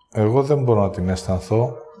εγώ δεν μπορώ να την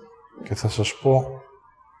αισθανθώ και θα σας πω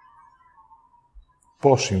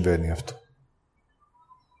πώς συμβαίνει αυτό.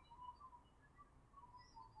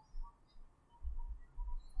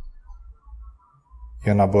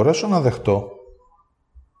 Για να μπορέσω να δεχτώ,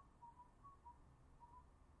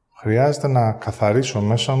 χρειάζεται να καθαρίσω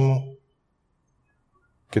μέσα μου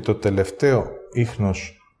και το τελευταίο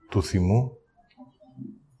ίχνος του θυμού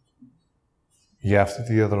για αυτή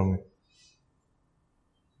τη διαδρομή.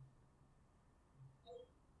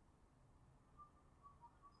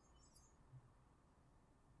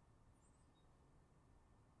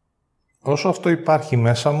 Όσο αυτό υπάρχει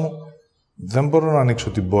μέσα μου, δεν μπορώ να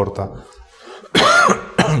ανοίξω την πόρτα.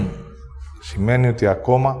 Σημαίνει ότι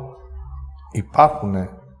ακόμα υπάρχουν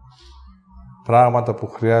πράγματα που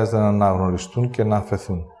χρειάζεται να αναγνωριστούν και να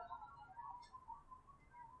αφαιθούν.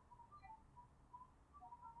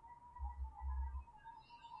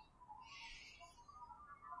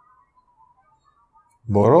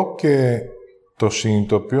 Μπορώ και το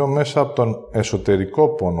συνειδητοποιώ μέσα από τον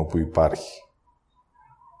εσωτερικό πόνο που υπάρχει.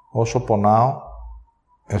 Όσο πονάω,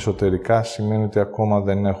 εσωτερικά σημαίνει ότι ακόμα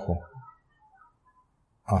δεν έχω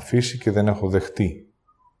αφήσει και δεν έχω δεχτεί.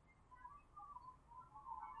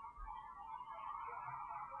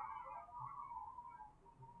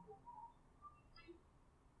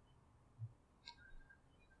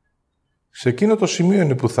 Σε εκείνο το σημείο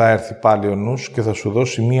είναι που θα έρθει πάλι ο νους και θα σου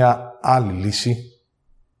δώσει μία άλλη λύση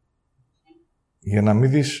για να μην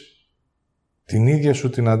δεις την ίδια σου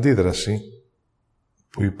την αντίδραση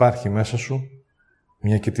που υπάρχει μέσα σου,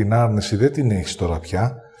 μια και την άρνηση δεν την έχεις τώρα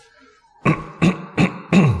πια,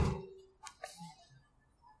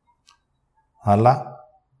 αλλά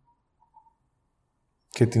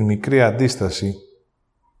και την μικρή αντίσταση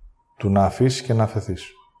του να αφήσεις και να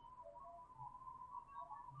αφαιθείς.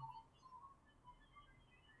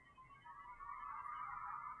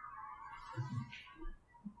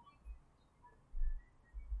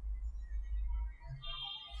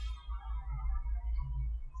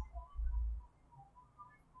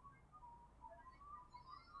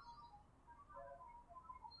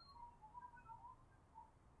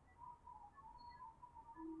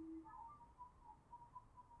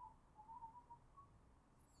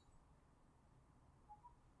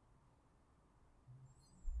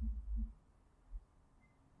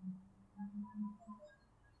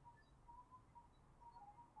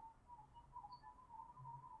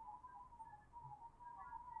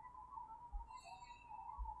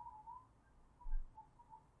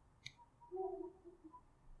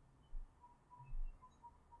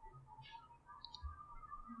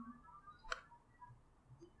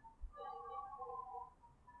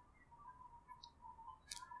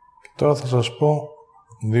 Τώρα θα σας πω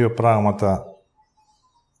δύο πράγματα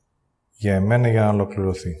για εμένα για να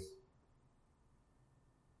ολοκληρωθεί.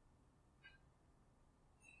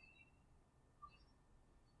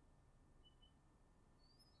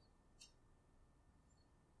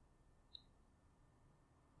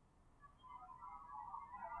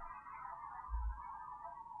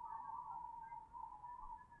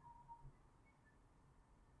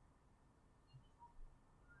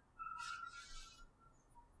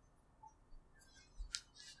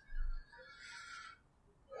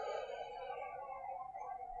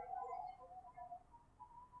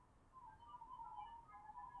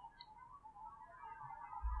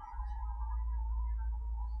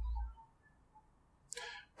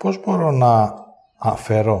 Πώς μπορώ να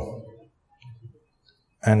αφαιρώ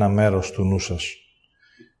ένα μέρος του νου σας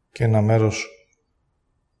και ένα μέρος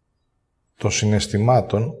των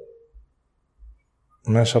συναισθημάτων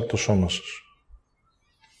μέσα από το σώμα σας?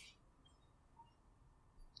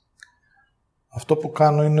 Αυτό που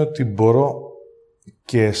κάνω είναι ότι μπορώ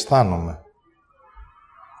και αισθάνομαι.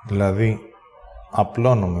 Δηλαδή,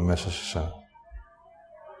 απλώνομαι μέσα σε εσένα.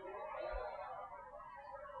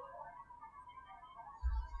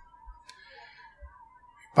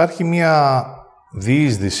 Υπάρχει μία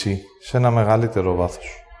διείσδυση σε ένα μεγαλύτερο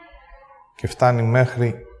βάθος και φτάνει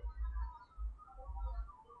μέχρι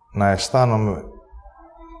να αισθάνομαι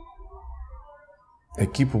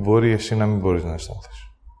εκεί που μπορεί εσύ να μην μπορείς να αισθανθείς.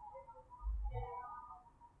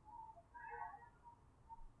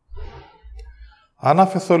 Αν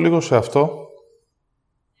αφαιθώ λίγο σε αυτό,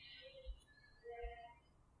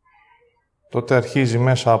 τότε αρχίζει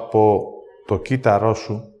μέσα από το κύτταρό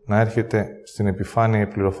σου να έρχεται στην επιφάνεια η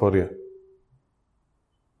πληροφορία.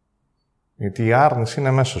 Γιατί η άρνηση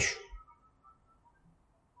είναι μέσα σου.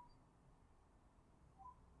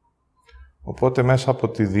 Οπότε μέσα από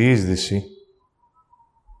τη διείσδυση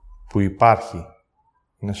που υπάρχει,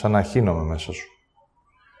 είναι σαν να χύνομαι μέσα σου.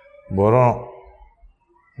 Μπορώ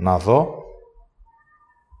να δω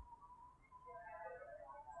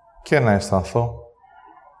και να αισθανθώ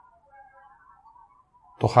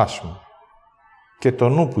το χάσιμο και το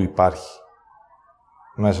νου που υπάρχει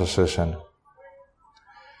μέσα σε εσένα.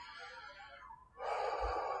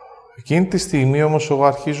 Εκείνη τη στιγμή όμως εγώ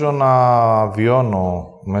αρχίζω να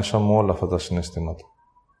βιώνω μέσα μου όλα αυτά τα συναισθήματα.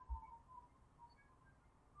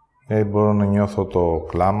 Μπορώ να νιώθω το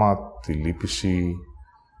κλάμα, τη λύπηση,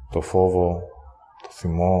 το φόβο, το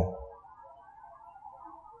θυμό,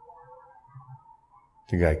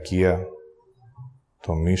 την κακία,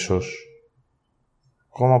 το μίσος.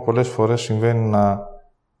 Ακόμα πολλές φορές συμβαίνει να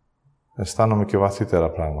αισθάνομαι και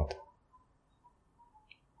βαθύτερα πράγματα.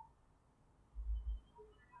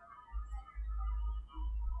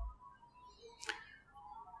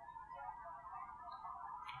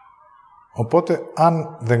 Οπότε,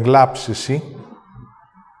 αν δεν κλάψεις εσύ,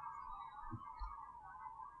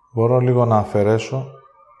 μπορώ λίγο να αφαιρέσω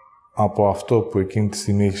από αυτό που εκείνη τη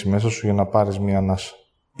στιγμή έχεις μέσα σου για να πάρεις μία ανάσα.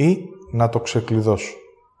 Ή να το ξεκλειδώσω.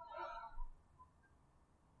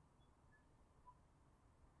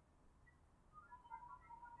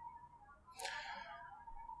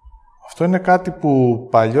 Αυτό είναι κάτι που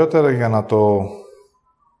παλιότερα για να το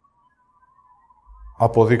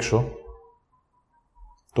αποδείξω,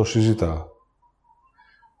 το συζήταγα.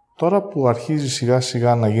 Τώρα που αρχίζει σιγά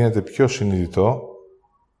σιγά να γίνεται πιο συνειδητό,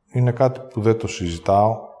 είναι κάτι που δεν το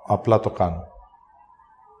συζητάω, απλά το κάνω.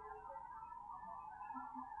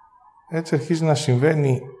 Έτσι αρχίζει να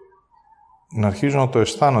συμβαίνει, να αρχίζουν να το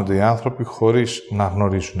αισθάνονται οι άνθρωποι χωρίς να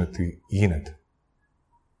γνωρίσουν τι γίνεται.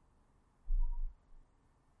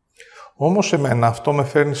 Όμως εμένα αυτό με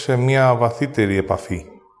φέρνει σε μια βαθύτερη επαφή.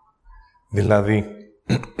 Δηλαδή,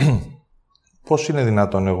 πώς είναι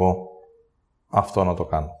δυνατόν εγώ αυτό να το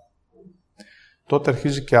κάνω. Τότε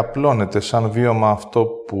αρχίζει και απλώνεται σαν βίωμα αυτό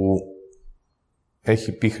που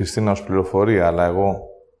έχει πει η Χριστίνα ως πληροφορία, αλλά εγώ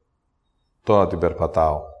τώρα την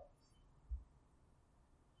περπατάω.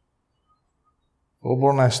 Εγώ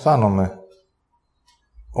μπορώ να αισθάνομαι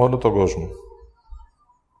όλο τον κόσμο.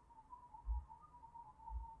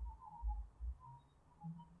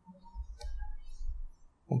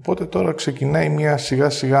 Οπότε τώρα ξεκινάει μια σιγά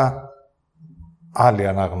σιγά άλλη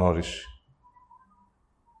αναγνώριση.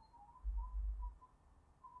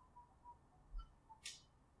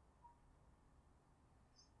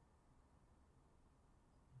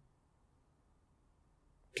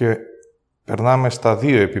 Και περνάμε στα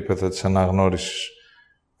δύο επίπεδα της αναγνώρισης.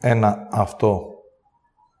 Ένα αυτό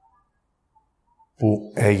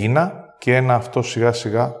που έγινα και ένα αυτό σιγά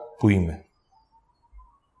σιγά που είμαι.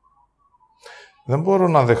 Δεν μπορώ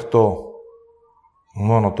να δεχτώ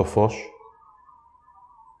μόνο το φως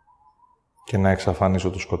και να εξαφανίσω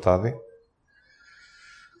το σκοτάδι.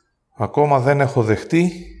 Ακόμα δεν έχω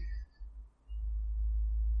δεχτεί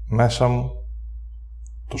μέσα μου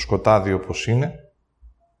το σκοτάδι όπως είναι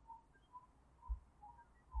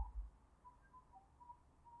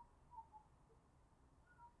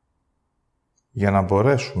για να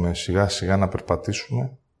μπορέσουμε σιγά σιγά να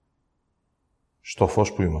περπατήσουμε στο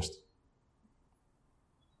φως που είμαστε.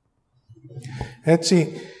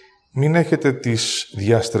 Έτσι, μην έχετε τις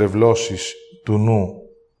διαστρεβλώσεις του νου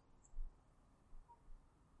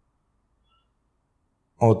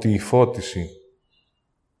ότι η φώτιση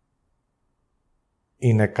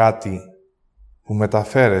είναι κάτι που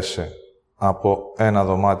μεταφέρεσαι από ένα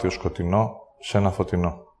δωμάτιο σκοτεινό σε ένα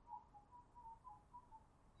φωτεινό.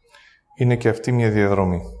 Είναι και αυτή μια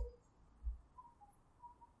διαδρομή.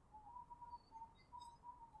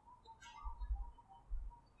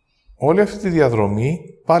 Όλη αυτή τη διαδρομή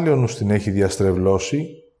πάλι ο νους την έχει διαστρεβλώσει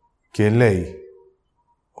και λέει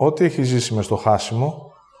ό,τι έχει ζήσει μες στο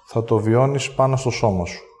χάσιμο θα το βιώνεις πάνω στο σώμα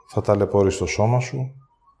σου. Θα ταλαιπωρείς το σώμα σου,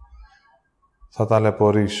 θα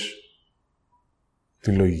ταλαιπωρείς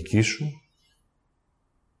τη λογική σου,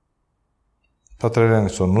 θα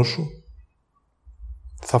τρελαίνεις το νου σου,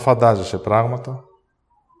 θα φαντάζεσαι πράγματα,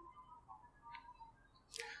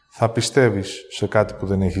 θα πιστεύεις σε κάτι που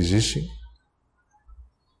δεν έχεις ζήσει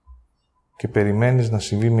και περιμένεις να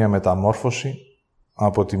συμβεί μια μεταμόρφωση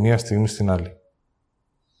από τη μία στιγμή στην άλλη.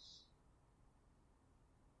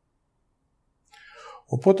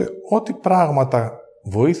 Οπότε, ό,τι πράγματα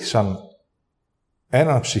βοήθησαν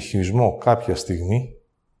έναν ψυχισμό κάποια στιγμή,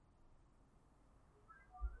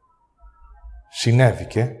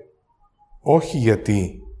 συνέβηκε, όχι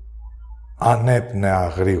γιατί ανέπνεα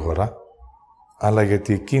γρήγορα, αλλά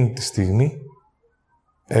γιατί εκείνη τη στιγμή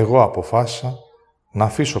εγώ αποφάσισα να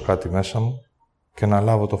αφήσω κάτι μέσα μου και να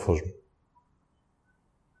λάβω το φως μου.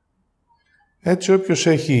 Έτσι όποιος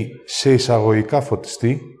έχει σε εισαγωγικά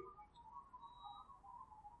φωτιστεί,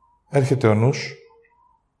 έρχεται ο νους,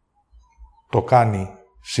 το κάνει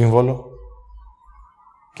σύμβολο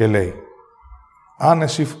και λέει αν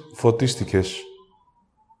εσύ φωτίστηκες,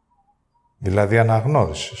 δηλαδή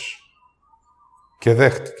αναγνώρισες και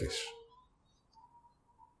δέχτηκες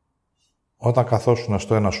όταν καθόσουνα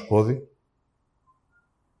στο ένα σου πόδι,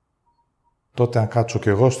 τότε αν κάτσω κι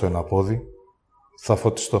εγώ στο ένα πόδι, θα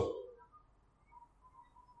φωτιστώ.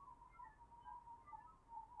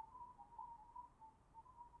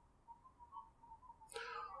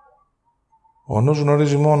 Ο νους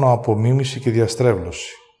γνωρίζει μόνο από μίμηση και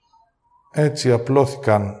διαστρέβλωση. Έτσι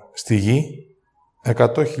απλώθηκαν στη γη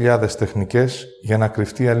 100.000 τεχνικές για να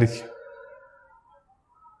κρυφτεί η αλήθεια.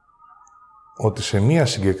 Ότι σε μία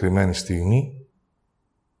συγκεκριμένη στιγμή,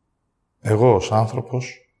 εγώ ως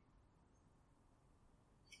άνθρωπος,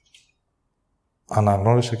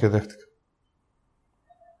 αναγνώρισα και δέχτηκα.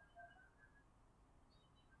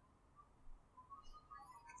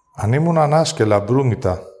 Αν ήμουν ανάσκελα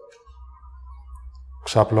μπρούμητα,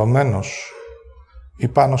 ξαπλωμένος ή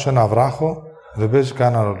πάνω σε ένα βράχο, δεν παίζει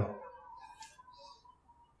κανένα ρόλο.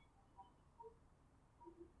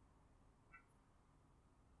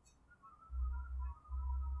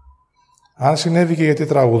 Αν συνέβη και γιατί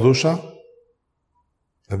τραγουδούσα,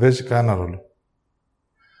 δεν παίζει κανένα ρόλο.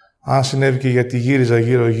 Αν συνέβη και γιατί γύριζα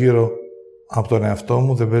γύρω-γύρω από τον εαυτό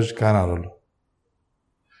μου, δεν παίζει κανένα ρόλο.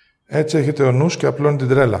 Έτσι έχετε ο νους και απλώνει την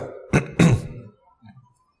τρέλα.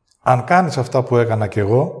 Αν κάνεις αυτά που έκανα κι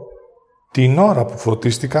εγώ, την ώρα που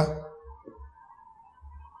φωτίστηκα,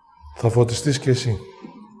 θα φωτιστείς κι εσύ.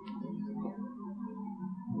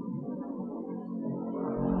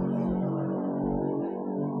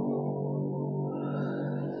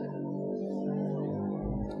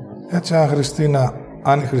 Έτσι,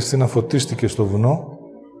 αν η Χριστίνα φωτίστηκε στο βουνό,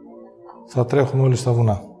 θα τρέχουμε όλοι στα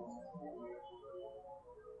βουνά.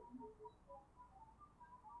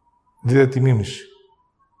 Δείτε τη μίμηση.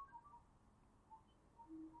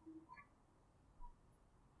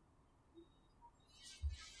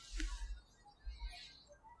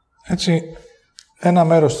 Έτσι, ένα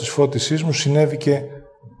μέρος της φώτισής μου συνέβηκε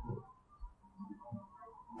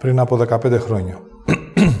πριν από 15 χρόνια.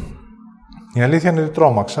 Η αλήθεια είναι ότι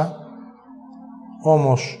τρόμαξα,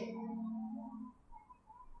 όμως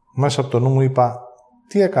μέσα από το νου μου είπα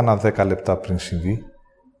τι έκανα 10 λεπτά πριν συμβεί,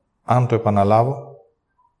 αν το επαναλάβω,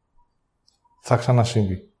 θα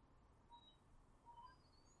ξανασυμβεί.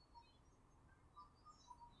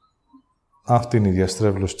 Αυτή είναι η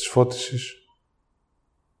διαστρέβλωση της φώτισης.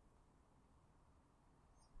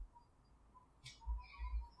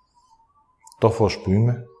 Το φως που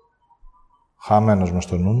είμαι, χαμένος μες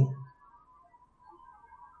στο νου μου,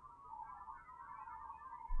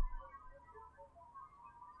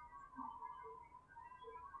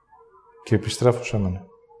 και επιστρέφω σε μένα.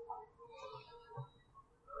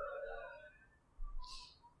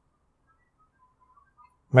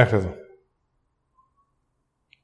 Μέχρι εδώ.